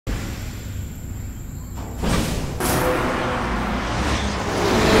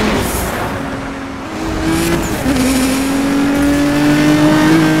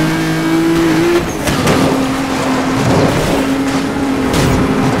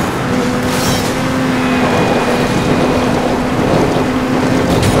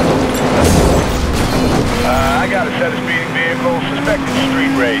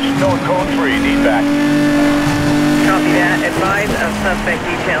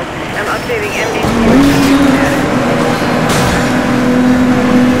miles. I'm updating MDC status.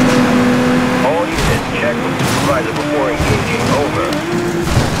 All units, check with supervisor before engaging. Over.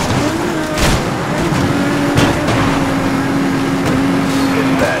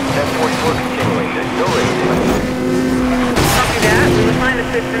 Dispatch, 1044 continuing. There's no rating. Copy that. We will find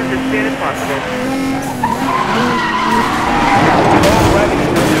assistance as soon as possible.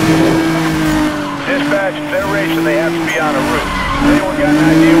 Dispatch, they're racing. They have to be on a route. Anyone got an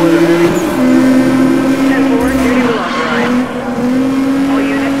idea where they're heading? 10-4, duty will authorize. All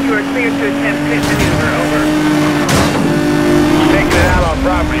units, you are cleared to attempt pit maneuver. Over. Taking it out on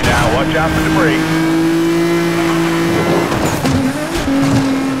property now. Watch out for debris.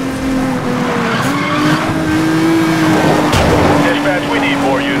 Dispatch, we need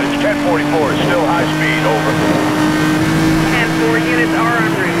more units. 1044 is still high speed. Over. 10-4 units are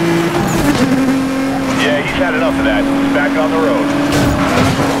en route. Yeah, he's had enough of that. He's back on the road.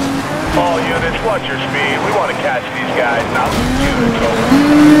 All units, watch your speed. We want to catch these guys. Now, units over.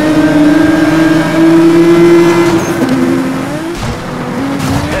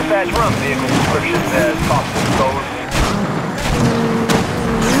 Dispatch, run vehicle descriptions as possible. Code.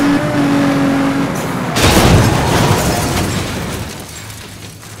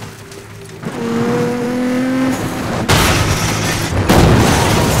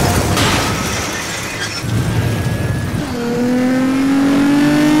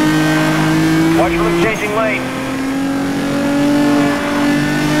 Watch for them changing lanes.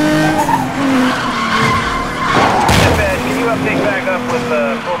 Dispatch, can you update back up with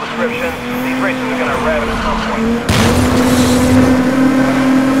full descriptions? These races are going to rabbit at some point.